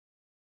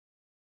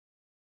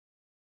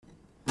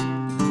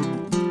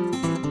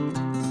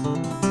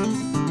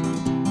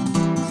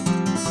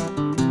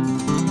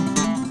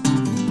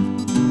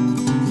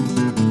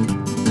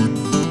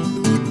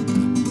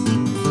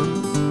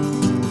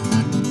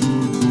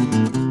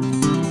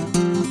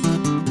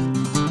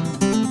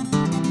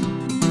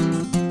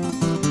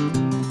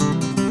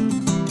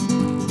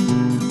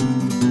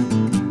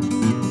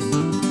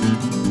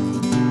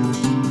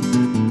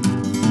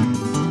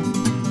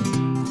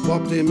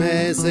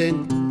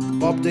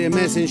Bob the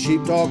Amazing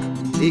Sheepdog.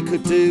 He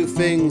could do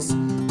things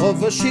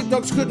other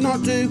sheepdogs could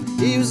not do.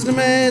 He was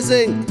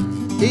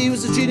he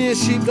was a genius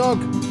sheepdog.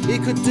 He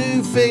could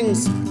do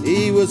things.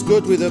 He was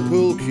good with a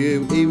pool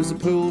cue. He was a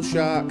pool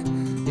shark.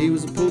 He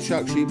was a pool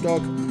shark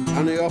sheepdog,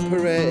 and he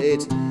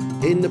operated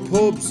in the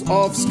pubs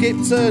of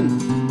Skipton.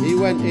 He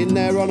went in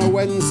there on a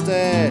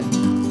Wednesday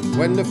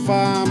when the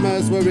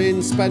farmers were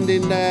in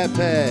spending their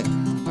pay,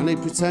 and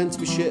he'd pretend to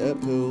be shit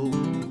at pool.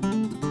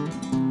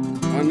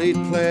 And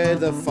he'd play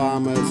the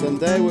farmers, and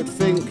they would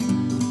think,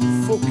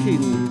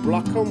 fucking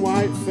black and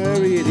white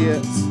furry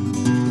idiots.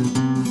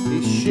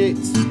 He's shit.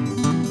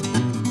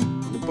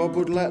 And Bob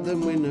would let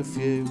them win a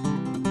few.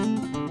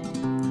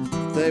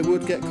 They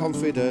would get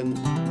confident.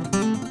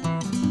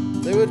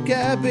 They would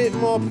get a bit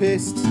more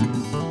pissed.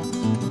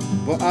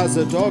 But as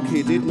a dog,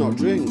 he did not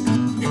drink.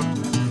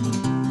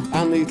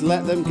 And he'd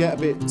let them get a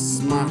bit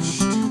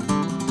smashed.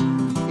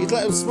 He'd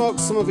let them smoke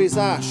some of his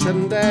ash,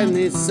 and then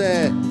he'd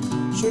say,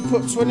 "Should we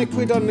put 20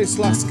 quid on this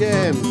last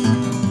game?"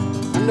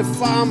 And the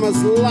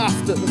farmers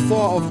laughed at the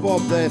thought of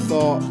Bob. They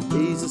thought,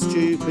 he's a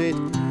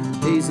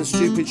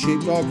stupid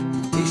sheepdog.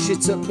 He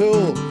shit at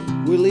pool.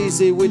 We'll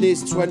easy win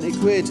his 20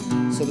 quid.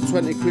 So the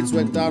 20 quids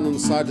went down on the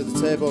side of the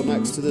table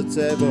next to the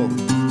table.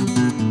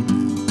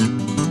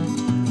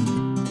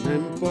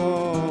 And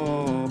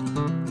Bob,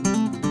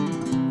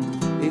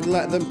 he'd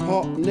let them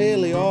pop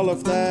nearly all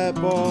of their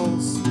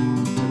balls,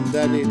 and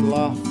then he'd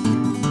laugh.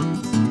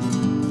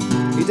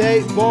 He'd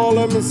 8-ball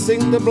 'em and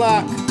sing the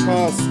black,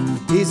 'cause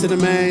he's an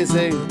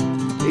amazing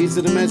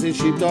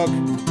sheepdog.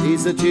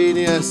 He's a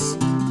genius.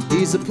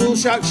 He's a pool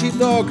shark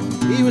sheepdog.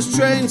 He was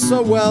trained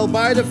so well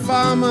by the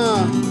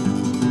farmer.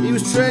 He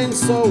was trained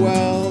so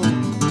well.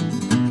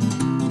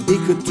 He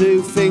could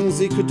do things.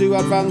 He could do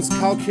advanced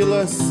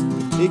calculus.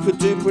 He could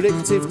do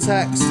predictive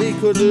text. He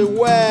could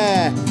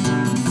wear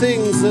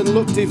things that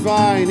looked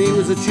divine. He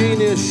was a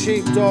genius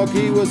sheepdog.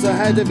 He was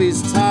ahead of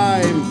his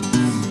time.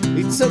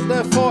 He took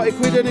their 40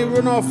 quid and he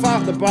run off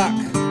out the back.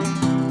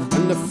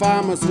 And the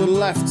farmers were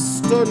left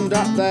stunned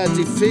at their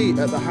defeat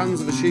at the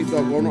hands of a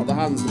sheepdog. Well, not the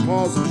hands, the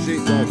paws of a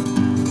sheepdog.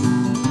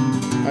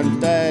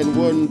 And then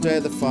one day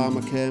the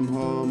farmer came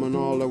home, and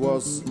all there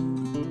was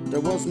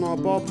no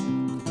Bob.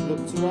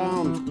 Looked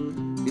around.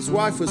 His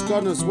wife was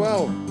gone as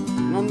well.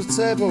 And on the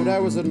table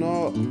there was a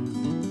note.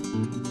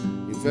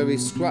 In very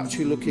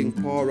scratchy looking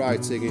paw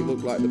writing. It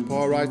looked like the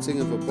paw writing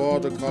of a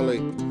border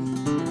collie.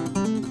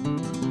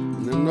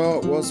 And the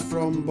note was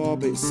from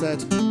Bob. It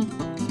said,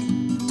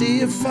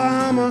 "Dear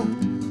farmer,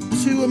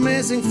 too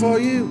amazing for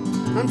you.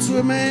 I'm too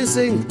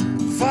amazing,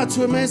 far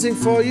too amazing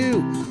for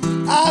you.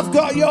 I've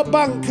got your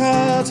bank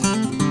card.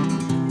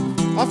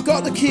 I've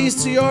got the keys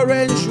to your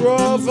Range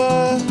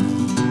Rover.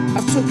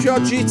 I've took your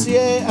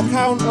GTA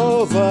account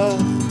over.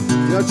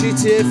 Your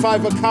GTA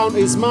 5 account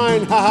is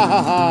mine, ha ha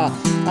ha ha.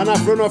 And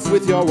I've run off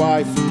with your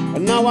wife.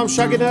 And now I'm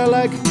shagging her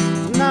leg.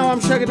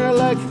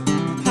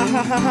 Ha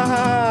ha ha ha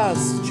ha.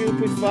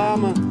 Stupid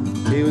farmer."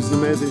 He was an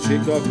amazing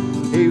sheepdog.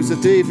 He was a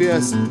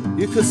devious,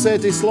 you could say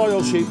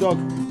disloyal sheepdog.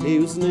 He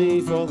was an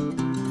evil.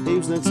 He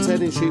was an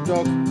entertaining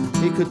sheepdog.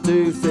 He could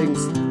do things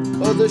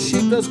other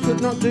sheepdogs could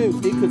not do.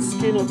 He could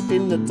skin up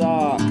in the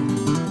dark,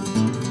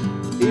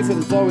 even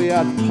though he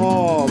had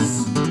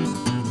paws.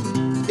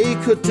 He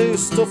could do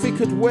stuff. He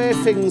could weigh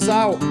things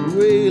out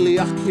really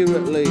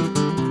accurately,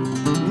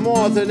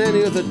 more than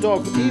any other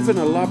dog, even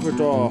a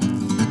Labrador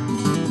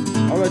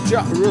or a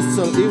Jack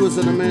Russell. He was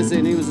an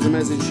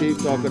amazing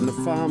sheepdog, and the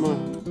farmer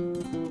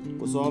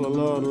was all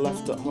alone,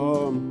 left at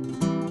home,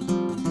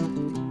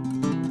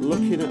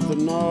 looking at the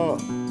note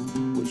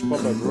which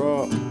Bob had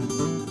wrote.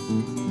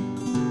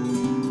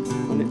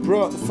 And it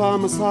broke the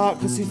farmer's heart,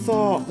 because he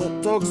thought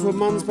that dogs were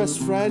man's best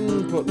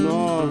friend, but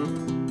no,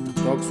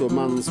 dogs were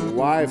man's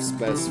wife's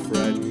best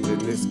friend in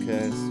this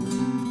case.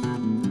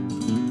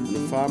 And the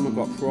farmer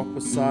got proper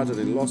sad, and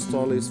he lost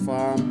all his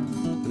farm.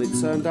 And it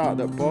turned out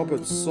that Bob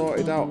had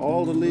sorted out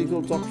all the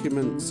legal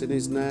documents in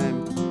his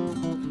name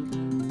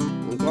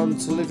and gone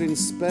to live in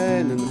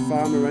Spain, and the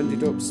farmer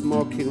ended up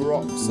smoking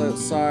rocks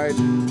outside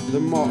the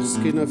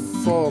mosque in a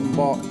phone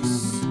box.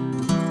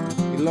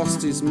 He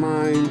lost his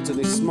mind and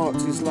he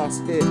smoked his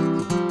last hit,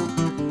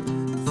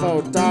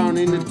 fell down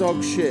in the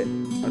dog shit,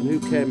 and who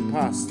came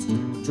past,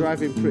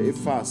 driving pretty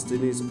fast in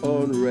his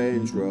own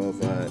Range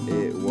Rover?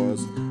 It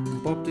was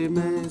Bob the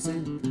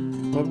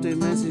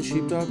Amazing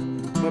Sheepdog,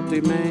 Bob the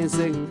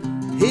Amazing.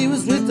 He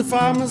was with the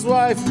farmer's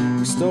wife.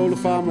 He stole the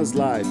farmer's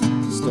life.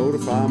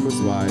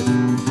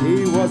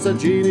 He was a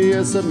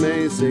genius,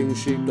 amazing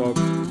sheepdog,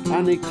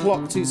 and he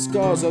clocked his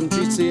scores on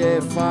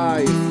GTA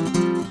 5.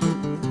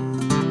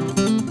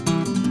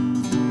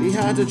 He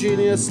had a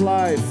genius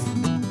life,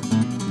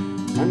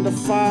 and the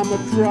farmer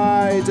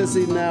cried as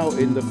he knelt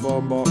in the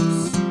phone box.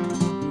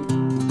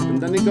 And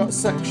then he got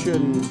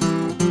sectioned,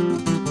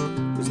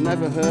 was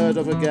never heard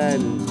of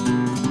again.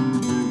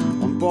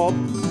 And Bob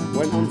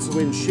went on to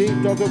win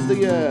Sheepdog of the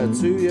Year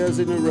 2 years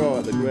in a row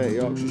at the Great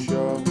Yorkshire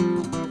Show.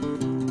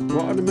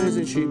 What an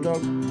amazing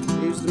sheepdog.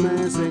 He was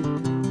amazing.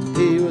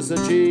 He was a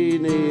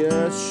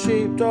genius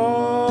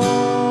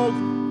sheepdog.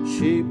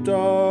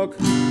 sheepdog,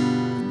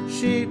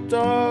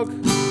 sheepdog,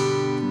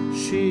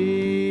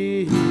 sheepdog.